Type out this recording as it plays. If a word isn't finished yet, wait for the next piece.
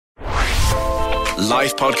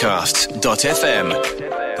livepodcasts.fm.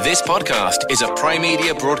 This podcast is a Prime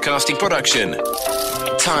Media broadcasting production.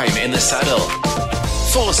 Time in the saddle.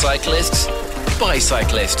 For cyclists, by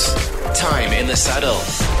cyclists. Time in the saddle.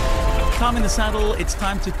 Time in the saddle. It's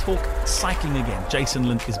time to talk cycling again. Jason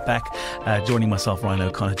Lind is back, joining myself, Ryan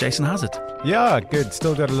O'Connor. Jason, how's it? Yeah, good.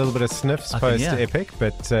 Still got a little bit of sniffs post-Epic,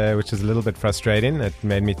 but which is a little bit frustrating. It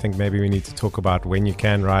made me think maybe we need to talk about when you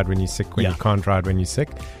can ride when you're sick, when you can't ride when you're sick.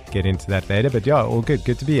 Get into that later, but yeah, all good.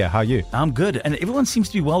 Good to be here. How are you? I'm good, and everyone seems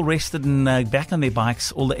to be well rested and back on their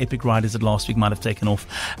bikes. All the Epic riders that last week might have taken off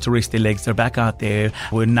to rest their legs. They're back out there.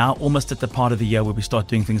 We're now almost at the part of the year where we start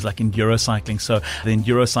doing things like enduro cycling. So the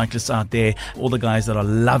enduro cyclists out there, all the guys that are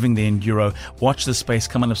loving the enduro, watch this space.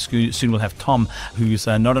 Coming up soon, we'll have Tom, who's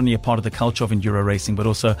not only a part of the culture of enduro racing, but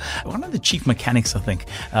also one of the chief mechanics, I think,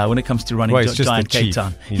 when it comes to running Giant Cape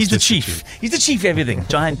Town. He's the chief. He's the chief everything.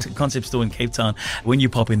 Giant concept store in Cape Town. When you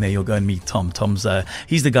pop in there, you'll go and meet Tom. Tom's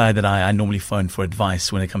he's the guy that I normally phone for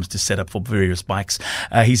advice when it comes to setup for various bikes.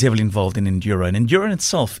 He's heavily involved in enduro, and enduro in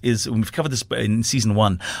itself is, we've covered this in season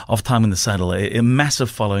 1 of Time in the Saddle, a massive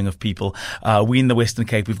following of people. We in the Western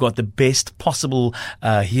Cape, we've got the best possible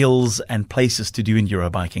hills and places to do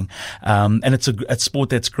enduro biking, and it's a sport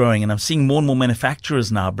that's growing, and I'm seeing more and more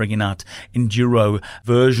manufacturers now bringing out enduro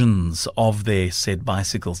versions of their said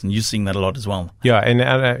bicycles, and you're seeing that a lot as well. Yeah,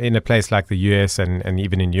 in a place like the US and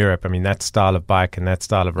even in Europe, I mean, that style of bike and that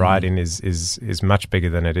style of riding is much bigger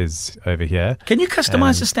than it is over here. Can you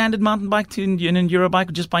customize a standard mountain bike to an enduro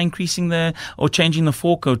bike just by increasing or changing the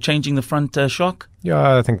fork or changing the front shock?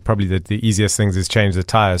 Yeah, I think probably the easiest things is change the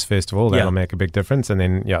tires first of all. That'll make a big difference, and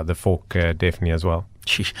then the fork definitely as well.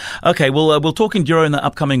 Okay, well, we'll talk enduro in the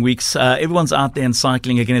upcoming weeks. Everyone's out there and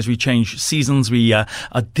cycling again as we change seasons. We are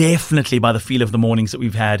definitely, by the feel of the mornings that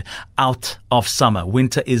we've had, out of summer.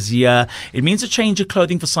 Winter is here. It means a change of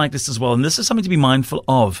clothing for cyclists as well, and this is something to be mindful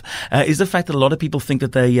of. Is the fact that a lot of people think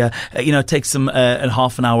that they, it takes them a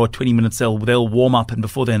half an hour or 20 minutes. They'll warm up, and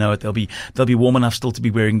before they know it, they'll be warm enough still to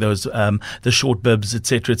be wearing those the short bibs,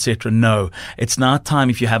 etc., etc. No, it's now time,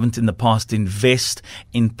 if you haven't in the past, invest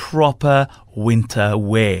in proper winter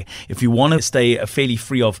wear. If you want to stay fairly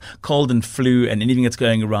free of cold and flu and anything that's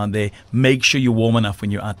going around there, make sure you're warm enough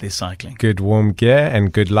when you're out there cycling. Good warm gear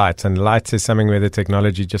and good lights. And lights is something where the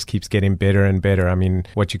technology just keeps getting better and better. I mean,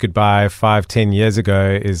 what you could buy 5-10 years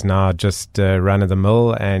ago is now just run of the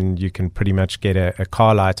mill, and you can pretty much get a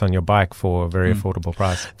car light on your bike for a very affordable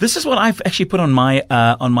price. This is what I've actually put on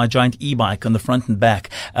my Giant e-bike on the front and back.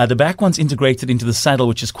 The back one's integrated into the saddle,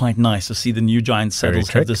 which is quite nice. I see the new Giant saddles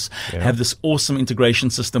have this awesome integration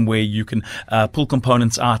system where you can pull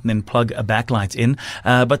components out and then plug a backlight in.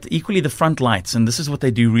 But equally the front lights, and this is what they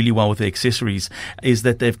do really well with the accessories, is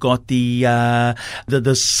that they've got the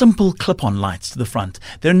simple clip-on lights to the front.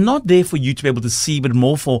 They're not there for you to be able to see, but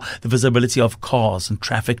more for the visibility of cars and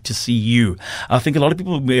traffic to see you. I think a lot of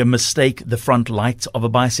people mistake the front lights of a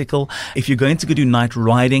bicycle. If you're going to go do night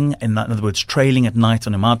riding, in other words, trailing at night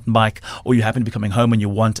on a mountain bike, or you happen to be coming home and you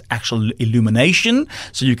want actual illumination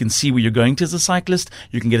so you can see where you're going to as a cyclist,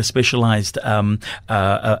 you can get a specialized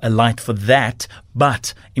a light for that.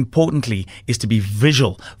 But importantly is to be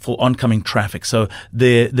visual for oncoming traffic. So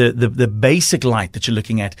the basic light that you're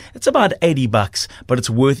looking at, it's about $80, but it's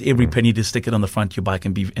worth every penny to stick it on the front of your bike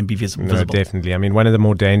and be visible. No, definitely. I mean, one of the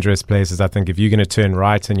more dangerous places, I think, if you're going to turn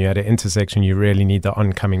right and you're at an intersection, you really need the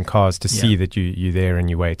oncoming cars to see that you're there and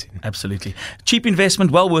you're waiting. Absolutely. Cheap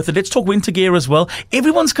investment, well worth it. Let's talk winter gear as well.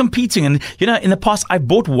 Everyone's competing, and in the past I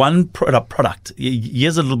bought one product.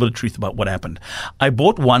 Here's a little bit of truth about what happened. I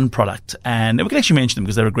bought one product, and we can actually mention them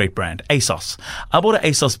because they're a great brand. ASOS. I bought an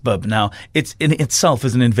ASOS bib. Now, it's in itself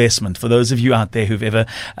is an investment for those of you out there who've ever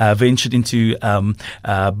ventured into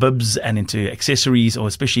bibs and into accessories, or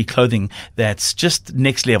especially clothing that's just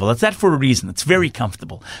next level. It's that for a reason. It's very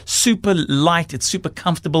comfortable, super light. It's super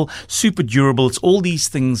comfortable, super durable. It's all these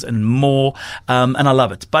things and more, and I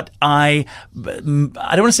love it. But I don't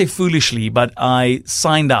want to say foolishly, but I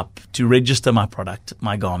signed up to register my product,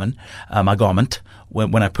 my garment,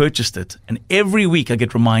 when I purchased it, and every week I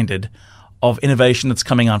get reminded of innovation that's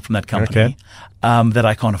coming out from that company that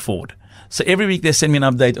I can't afford. So every week they send me an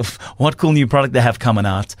update of what cool new product they have coming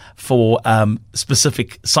out for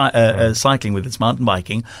specific cycling, with its mountain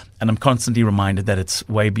biking, and I'm constantly reminded that it's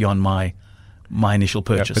way beyond my my initial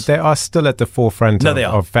purchase. Yeah, but they are still at the forefront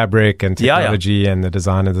of fabric and technology and the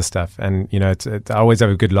design of the stuff. And, I always have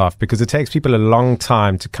a good laugh because it takes people a long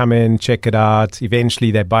time to come in, check it out.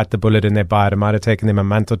 Eventually they bite the bullet and they buy it. It might have taken them a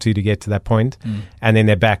month or two to get to that point. And then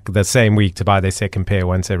they're back the same week to buy their second pair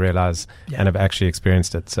once they realize and have actually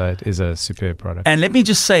experienced it. So it is a superb product. And let me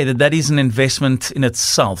just say that is an investment in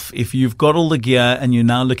itself. If you've got all the gear and you're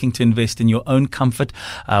now looking to invest in your own comfort,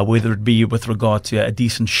 whether it be with regard to a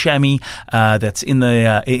decent chamois that's in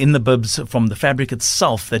the bibs from the fabric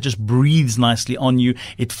itself that just breathes nicely on you,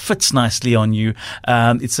 it fits nicely on you.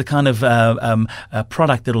 It's the kind of a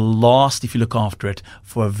product that'll last if you look after it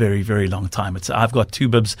for a very, very long time. I've got 2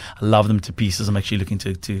 bibs. I love them to pieces. I'm actually looking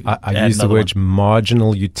to I use the word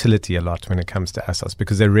marginal utility a lot when it comes to ASOS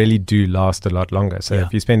because they really do last a lot longer. So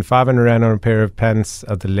if you spend 500 Rand on a pair of pants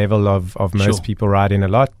at the level of most people riding a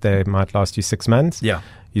lot, they might last you 6 months. Yeah.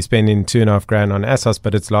 You're spending 2.5 grand on ASOS,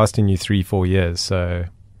 but it's lasting you 3-4 years. So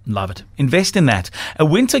love it. Invest in that. A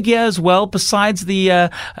winter gear as well. Besides the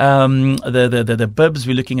bibs,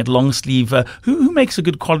 we're looking at long sleeve. Who makes a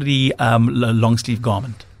good quality long sleeve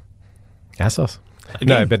garment? ASOS.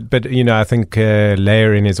 Again. No, but I think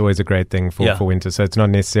layering is always a great thing for winter. So it's not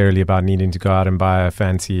necessarily about needing to go out and buy a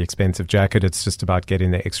fancy, expensive jacket. It's just about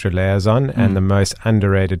getting the extra layers on. And the most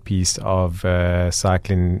underrated piece of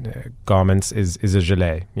cycling garments is a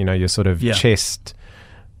gilet. Your sort of chest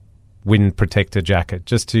wind protector jacket,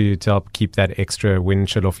 just to help keep that extra wind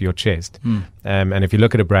chill off your chest. And if you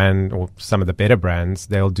look at a brand or some of the better brands,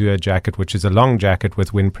 they'll do a jacket which is a long jacket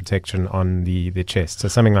with wind protection on the chest. So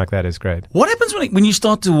something like that is great. What happens when you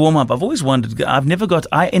start to warm up? I've always wondered.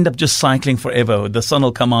 I end up just cycling forever. The sun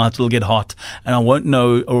will come out, it'll get hot, and I won't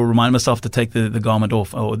know or remind myself to take the garment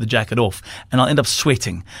off or the jacket off, and I'll end up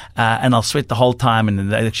sweating, and I'll sweat the whole time,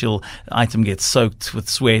 and the actual item gets soaked with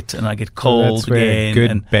sweat, and I get cold again.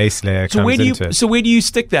 Good base layer so where do you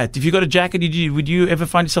stick that? If you got a jacket, would you ever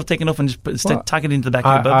find yourself taking off and just tuck it into the back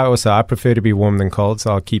of your bib? I prefer to be warm than cold,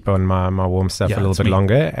 so I'll keep on my warm stuff a little bit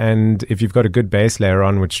longer. And if you've got a good base layer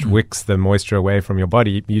on, which wicks the moisture away from your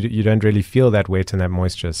body, you don't really feel that wet and that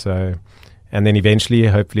moisture. So, and then eventually,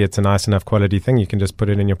 hopefully, it's a nice enough quality thing. You can just put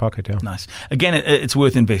it in your pocket. Yeah. Nice. Again, it's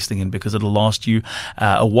worth investing in because it'll last you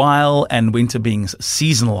a while. And winter being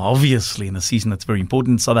seasonal, obviously, in the season that's very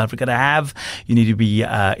important in South Africa to have, you need to be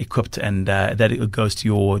equipped, and that it goes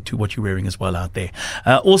to what you're wearing as well out there.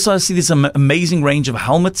 Also, I see this amazing range of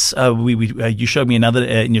helmets. You showed me another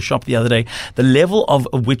in your shop the other day. The level of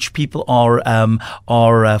which people are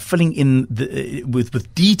filling in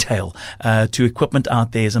with detail to equipment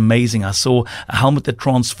out there is amazing. I saw a helmet that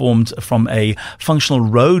transformed from a functional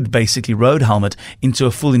road helmet into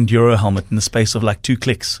a full enduro helmet in the space of like 2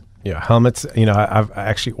 clicks. Yeah, helmets, I've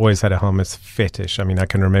actually always had a helmet fetish. I mean, I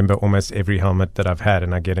can remember almost every helmet that I've had,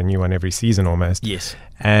 and I get a new one every season almost. Yes.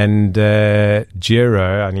 And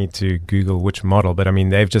Giro, I need to Google which model, but I mean,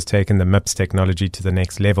 they've just taken the MIPS technology to the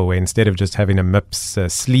next level, where instead of just having a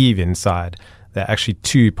MIPS sleeve inside, they're actually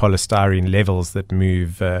 2 polystyrene levels that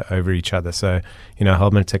move over each other. So,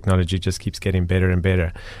 helmet technology just keeps getting better and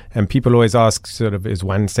better. And people always ask, sort of, is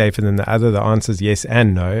one safer than the other? The answer is yes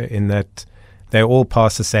and no, in that they all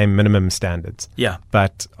pass the same minimum standards. Yeah.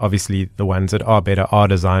 But obviously, the ones that are better are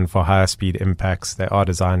designed for higher speed impacts. They are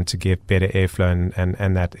designed to get better airflow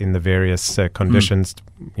and that in the various conditions.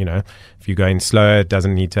 If you're going slower, it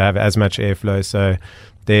doesn't need to have as much airflow. So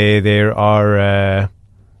there are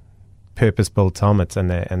purpose-built helmets,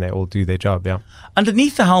 and they all do their job. Yeah.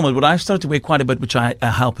 Underneath the helmet, what I've started to wear quite a bit, which I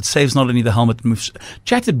help, it saves not only the helmet. We've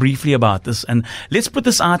chatted briefly about this, and let's put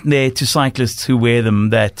this out there to cyclists who wear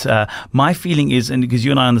them. That my feeling is, and because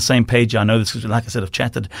you and I are on the same page, I know this because, like I said, I've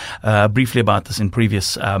chatted briefly about this in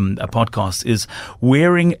previous podcasts. Is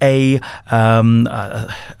wearing the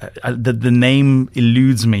name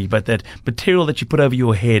eludes me, but that material that you put over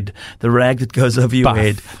your head, the rag that goes over your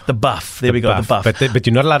head, the buff. There we go, the buff. But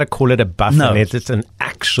you're not allowed to call it a buff. No. It's an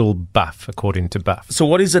actual buff, according to Buff. So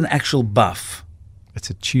what is an actual buff? It's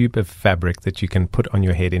a tube of fabric that you can put on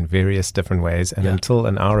your head in various different ways. And until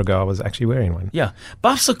an hour ago, I was actually wearing one. Yeah.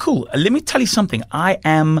 Buffs are cool. Let me tell you something. I've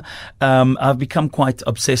become quite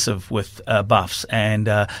obsessive with buffs, and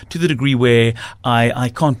to the degree where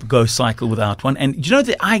I can't go cycle without one. And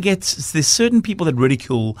there's certain people that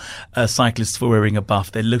ridicule cyclists for wearing a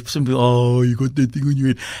buff. They look simply, oh, you got that thing on your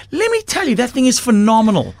head. Let me tell you, that thing is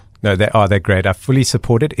phenomenal. No, they're great. I fully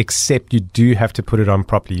support it, except you do have to put it on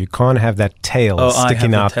properly. You can't have that tail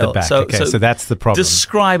sticking out the back. So that's the problem.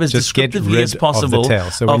 Describe as descriptively as possible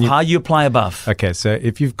of how you apply a buff. Okay, so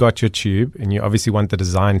if you've got your tube, and you obviously want the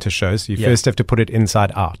design to show, so you first have to put it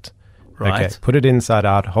inside out. Right. Okay, put it inside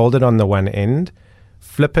out, hold it on the one end,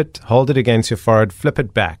 flip it, hold it against your forehead, flip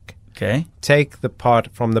it back. Okay. Take the part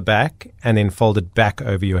from the back and then fold it back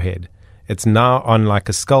over your head. It's now on like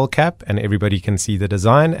a skull cap and everybody can see the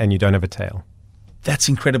design and you don't have a tail. That's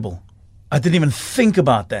incredible. I didn't even think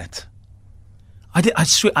about that.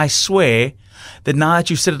 I swear that now that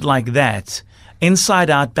you said it like that, inside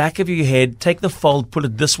out, back of your head, take the fold, put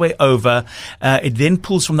it this way over. It then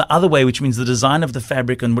pulls from the other way, which means the design of the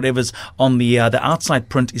fabric and whatever's on the outside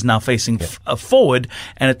print is now facing forward,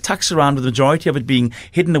 and it tucks around with the majority of it being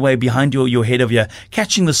hidden away behind your head of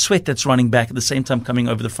catching the sweat that's running back at the same time coming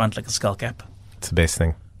over the front like a skull cap. It's the best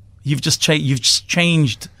thing. You've just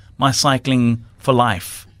changed my cycling for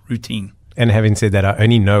life routine. And having said that, I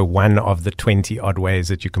only know one of the 20 odd ways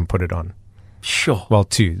that you can put it on. Sure. Well,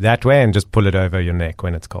 2. That way and just pull it over your neck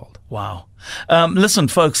when it's cold. Wow. Listen,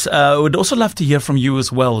 folks, we'd also love to hear from you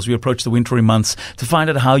as well as we approach the wintry months to find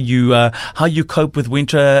out how you cope with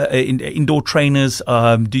winter indoor trainers.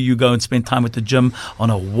 Do you go and spend time at the gym on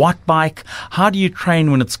a watt bike? How do you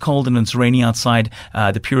train when it's cold and it's raining outside?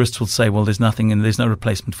 The purists will say, well, there's nothing and there's no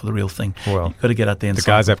replacement for the real thing. Well, you've got to get out there and the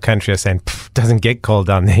guys up country are saying, doesn't get cold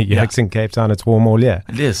down there. You're in Cape Town, it's warm all year.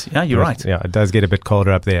 It is. Yeah, you're right. Yeah, it does get a bit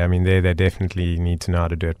colder up there. I mean, they definitely need to know how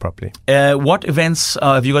to do it properly. What events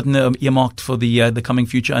have you gotten earmarked for the coming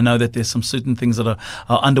future? I know that there's some certain things that are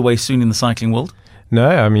underway soon in the cycling world. No,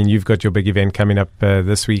 I mean, you've got your big event coming up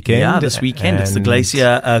this weekend. Yeah, this weekend. It's the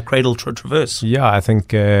Glacier Cradle Traverse. Yeah, I think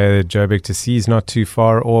Joburg to Sea is not too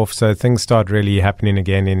far off. So things start really happening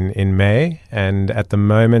again in May. And at the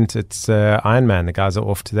moment, it's Ironman. The guys are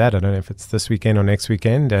off to that. I don't know if it's this weekend or next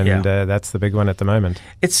weekend. And that's the big one at the moment.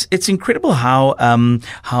 It's incredible how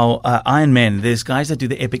Ironman, there's guys that do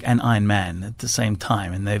the Epic and Ironman at the same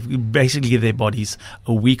time. And they basically give their bodies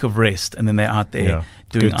a week of rest. And then they're out there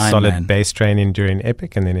doing good Ironman. Solid base training during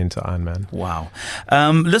Epic and then into Ironman. Wow.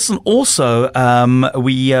 Listen, also,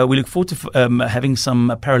 we look forward to having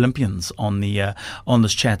some Paralympians on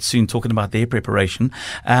this chat soon, talking about their preparation.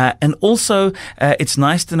 And also, it's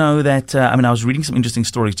nice to know that, I was reading some interesting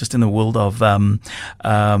stories just in the world of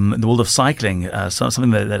cycling. So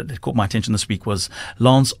something that caught my attention this week was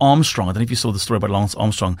Lance Armstrong. I don't know if you saw the story about Lance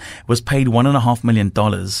Armstrong. Was paid $1.5 million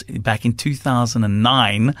back in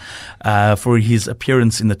 2009 for his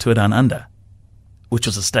appearance in the Tour Down Under, which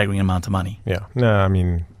was a staggering amount of money. Yeah. No, I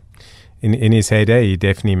mean, in his heyday, he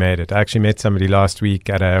definitely made it. I actually met somebody last week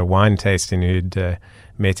at a wine tasting who'd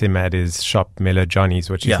met him at his shop, Mellow Johnny's,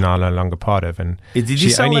 which he's now no longer part of. And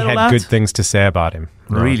she only had good things to say about him.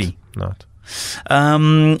 Really? Not.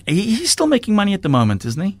 He's still making money at the moment,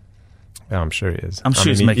 isn't he? I'm sure he is. I'm sure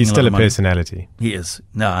he's making he's still a money. personality. He is.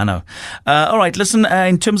 No, I know. All right, listen,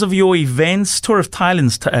 in terms of your events, Tour of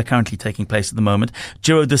Thailand's currently taking place at the moment.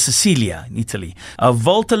 Giro de Sicilia in Italy.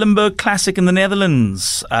 Volta Limburg Classic in the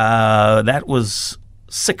Netherlands. That was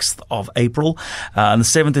 6th of April. And the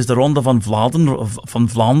 7th is the Ronde van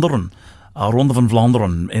Vlaanderen. Ronde van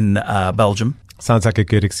Vlaanderen in Belgium. Sounds like a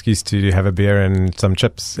good excuse to have a beer and some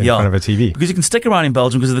chips in front of a TV. Because you can stick around in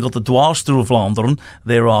Belgium because they've got the Dwars through Vlaanderen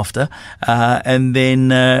thereafter. And then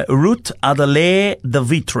Route Adelaide de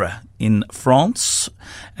Vitre in France.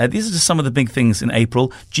 These are just some of the big things in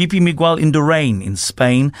April. GP Miguel Indurain in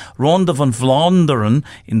Spain. Ronde van Vlaanderen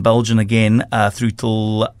in Belgium again through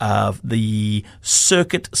till the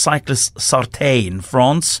Circuit Cyclist Sarthe in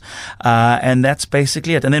France. And that's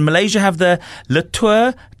basically it. And then Malaysia have the Le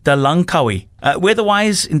Tour de Langkawi.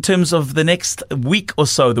 Weather-wise, in terms of the next week or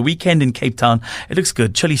so, the weekend in Cape Town, it looks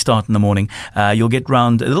good. Chilly start in the morning. You'll get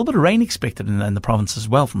round a little bit of rain expected in the province as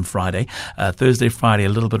well from Friday. Thursday, Friday, a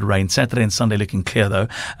little bit of rain. Saturday and Sunday looking clear though.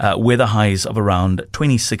 Weather highs of around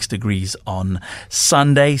 26 degrees on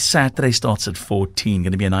Sunday. Saturday starts at 14.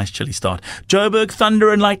 Going to be a nice chilly start. Joburg,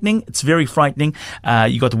 thunder and lightning. It's very frightening.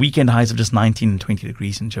 You got the weekend highs of just 19 and 20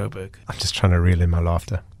 degrees in Joburg. I'm just trying to reel in my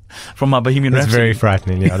laughter. From my Bohemian Rhapsody. It's very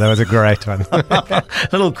frightening, yeah. That was a great one.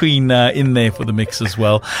 Little Queen in there for the mix as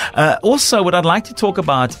well. Also, what I'd like to talk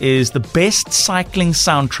about is the best cycling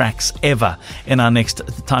soundtracks ever in our next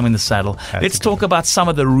Time in the Saddle. Let's talk about some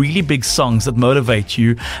of the really big songs that motivate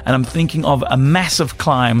you. And I'm thinking of a massive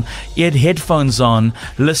climb. You had headphones on,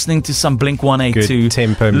 listening to some Blink-182. Good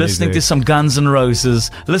tempo listening music. to some Guns N'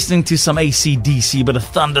 Roses, listening to some AC/DC, but a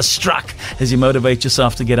thunderstruck as you motivate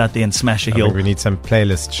yourself to get out there and smash a hill. We need some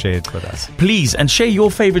playlist share it with us. Please, and share your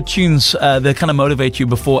favorite tunes that kind of motivate you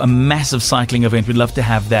before a massive cycling event. We'd love to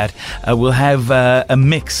have that. We'll have a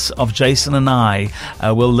mix of Jason and I.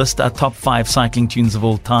 We'll list our top 5 cycling tunes of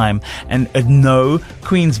all time. And no,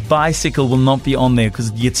 Queen's Bicycle will not be on there because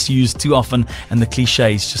it gets used too often and the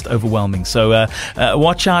cliche is just overwhelming. So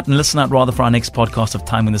watch out and listen out rather for our next podcast of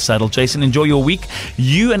Time in the Saddle. Jason, enjoy your week.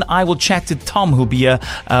 You and I will chat to Tom, who'll be here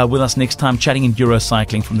with us next time, chatting enduro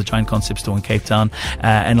cycling from the Giant Concept Store in Cape Town.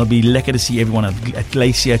 And it'll be lekker to see everyone at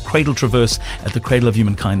Glacier, Cradle Traverse at the Cradle of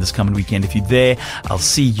Humankind this coming weekend. If you're there, I'll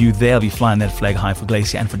see you there. I'll be flying that flag high for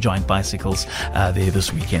Glacier and for Giant Bicycles there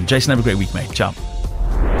this weekend. Jason, have a great week, mate. Ciao.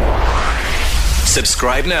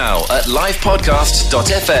 Subscribe now at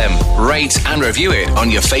livepodcasts.fm. Rate and review it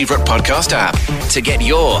on your favorite podcast app to get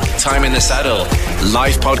your Time in the Saddle.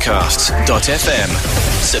 Livepodcasts.fm.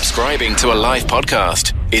 Subscribing to a live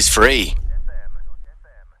podcast is free.